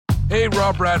Hey,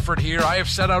 Rob Bradford here. I have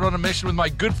set out on a mission with my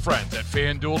good friends at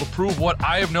FanDuel to prove what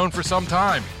I have known for some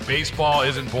time. Baseball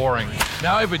isn't boring.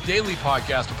 Now I have a daily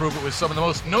podcast to prove it with some of the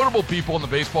most notable people in the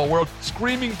baseball world,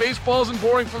 screaming baseball isn't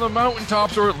boring from the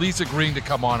mountaintops, or at least agreeing to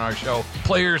come on our show.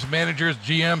 Players, managers,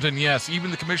 GMs, and yes, even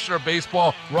the commissioner of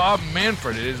baseball, Rob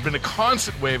Manfred. It has been a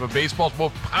constant wave of baseball's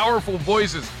most powerful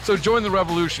voices. So join the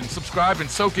revolution. Subscribe and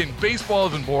soak in Baseball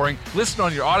Isn't Boring. Listen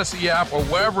on your Odyssey app or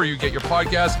wherever you get your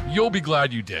podcasts. You'll be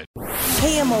glad you did.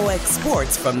 KMOX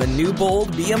Sports from the new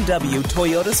bold BMW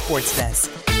Toyota Sports Desk.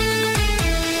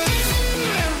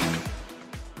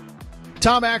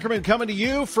 Tom Ackerman coming to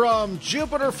you from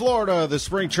Jupiter, Florida, the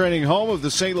spring training home of the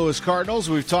St. Louis Cardinals.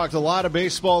 We've talked a lot of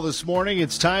baseball this morning.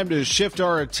 It's time to shift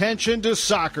our attention to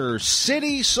soccer.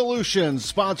 City Solutions,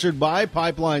 sponsored by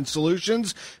Pipeline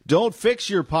Solutions. Don't fix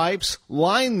your pipes,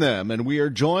 line them. And we are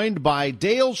joined by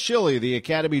Dale Schilly, the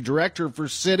Academy Director for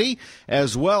City,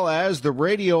 as well as the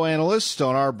radio analyst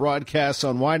on our broadcasts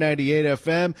on Y98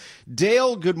 FM.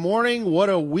 Dale, good morning. What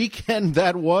a weekend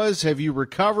that was. Have you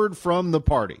recovered from the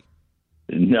party?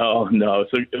 No.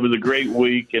 So it was a great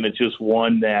week, and it's just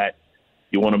one that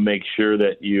you want to make sure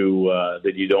that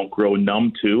you don't grow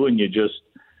numb to, and you just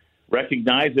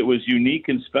recognize it was unique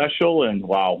and special. And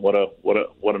wow, what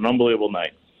an unbelievable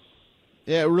night!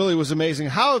 Yeah, it really was amazing.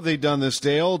 How have they done this,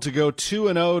 Dale, to go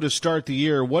 2-0 to start the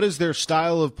year? What is their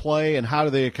style of play, and how do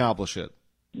they accomplish it?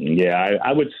 Yeah,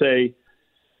 I would say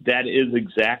that is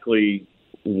exactly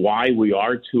why we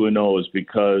are 2-0, is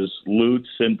because Lutz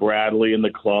and Bradley and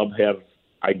the club have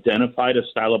identified a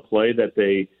style of play that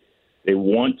they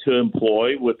want to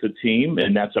employ with the team,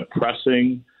 and that's a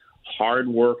pressing,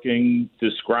 hard-working,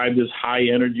 described as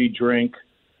high-energy drink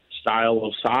style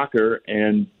of soccer.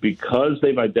 And because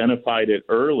they've identified it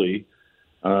early,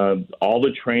 all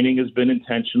the training has been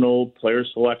intentional, player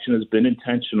selection has been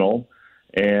intentional,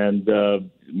 and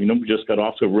we just got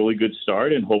off to a really good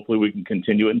start, and hopefully we can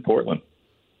continue it in Portland.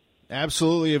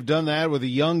 Absolutely have done that with a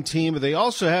young team, but they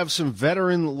also have some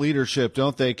veteran leadership,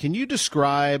 don't they? Can you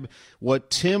describe what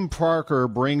Tim Parker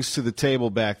brings to the table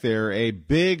back there, a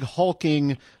big,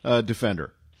 hulking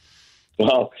defender?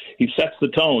 Well, he sets the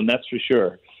tone, that's for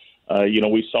sure.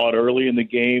 We saw it early in the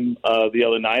game the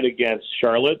other night against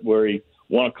Charlotte, where he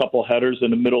won a couple headers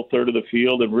in the middle third of the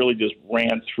field and really just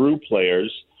ran through players.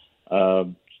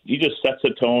 He just sets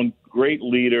a tone, great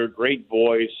leader, great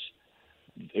voice,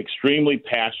 extremely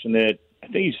passionate. I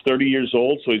think he's 30 years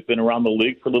old, so he's been around the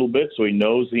league for a little bit, so he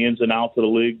knows the ins and outs of the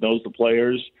league, knows the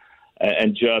players,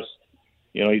 and just,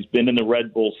 he's been in the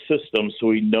Red Bull system,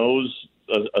 so he knows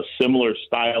a similar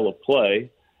style of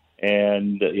play.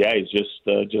 And, he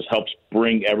just helps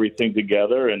bring everything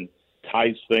together and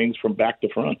ties things from back to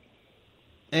front.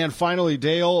 And finally,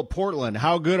 Dale, Portland,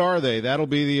 how good are they? That'll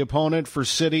be the opponent for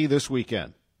City this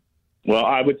weekend. Well,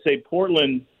 I would say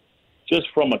Portland, just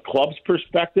from a club's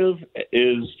perspective,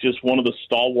 is just one of the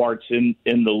stalwarts in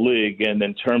the league. And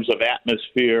in terms of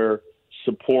atmosphere,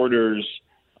 supporters,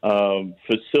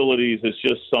 facilities, it's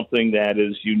just something that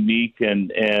is unique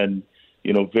and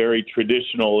very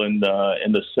traditional in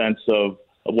the sense of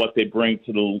what they bring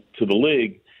to the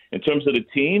league. In terms of the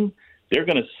team, they're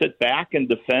going to sit back and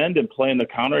defend and play in the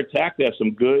counterattack. They have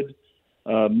some good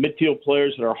midfield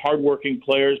players that are hardworking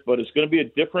players, but it's going to be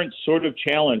a different sort of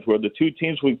challenge where the two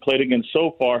teams we've played against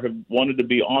so far have wanted to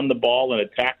be on the ball and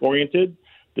attack-oriented.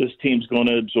 This team's going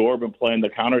to absorb and play in the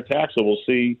counterattack, so we'll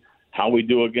see how we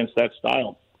do against that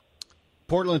style.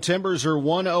 Portland Timbers are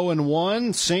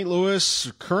 1-0-1. St.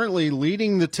 Louis currently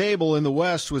leading the table in the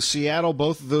West with Seattle,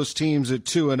 both of those teams at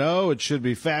 2-0. It should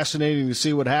be fascinating to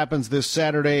see what happens this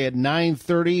Saturday at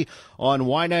 9:30 on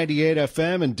Y98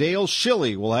 FM. And Dale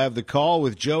Schilly will have the call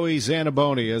with Joey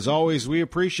Zanaboni. As always, we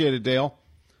appreciate it, Dale.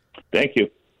 Thank you.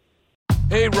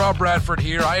 Hey, Rob Bradford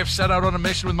here. I have set out on a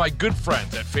mission with my good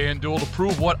friends at FanDuel to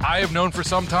prove what I have known for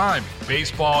some time.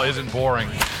 Baseball isn't boring.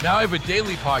 Now I have a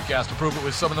daily podcast to prove it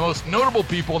with some of the most notable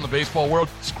people in the baseball world,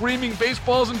 screaming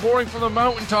baseball isn't boring from the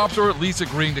mountaintops, or at least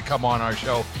agreeing to come on our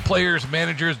show. Players,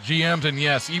 managers, GMs, and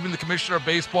yes, even the commissioner of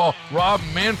baseball, Rob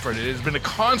Manfred. It has been a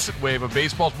constant wave of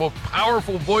baseball's most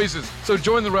powerful voices. So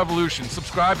join the revolution.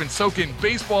 Subscribe and soak in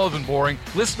Baseball Isn't Boring.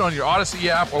 Listen on your Odyssey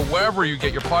app or wherever you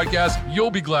get your podcasts. You'll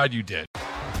be glad you did.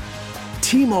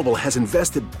 T-Mobile has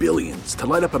invested billions to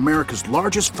light up America's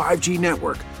largest 5G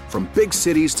network, from big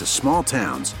cities to small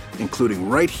towns, including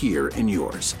right here in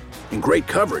yours. And great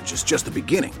coverage is just the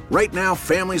beginning. Right now,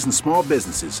 families and small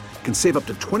businesses can save up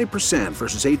to 20%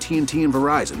 versus AT&T and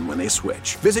Verizon when they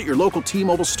switch. Visit your local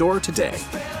T-Mobile store today.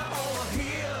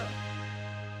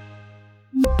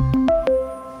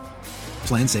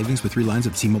 Plan savings with 3 lines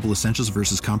of T-Mobile Essentials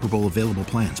versus comparable available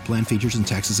plans. Plan features and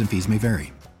taxes and fees may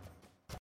vary.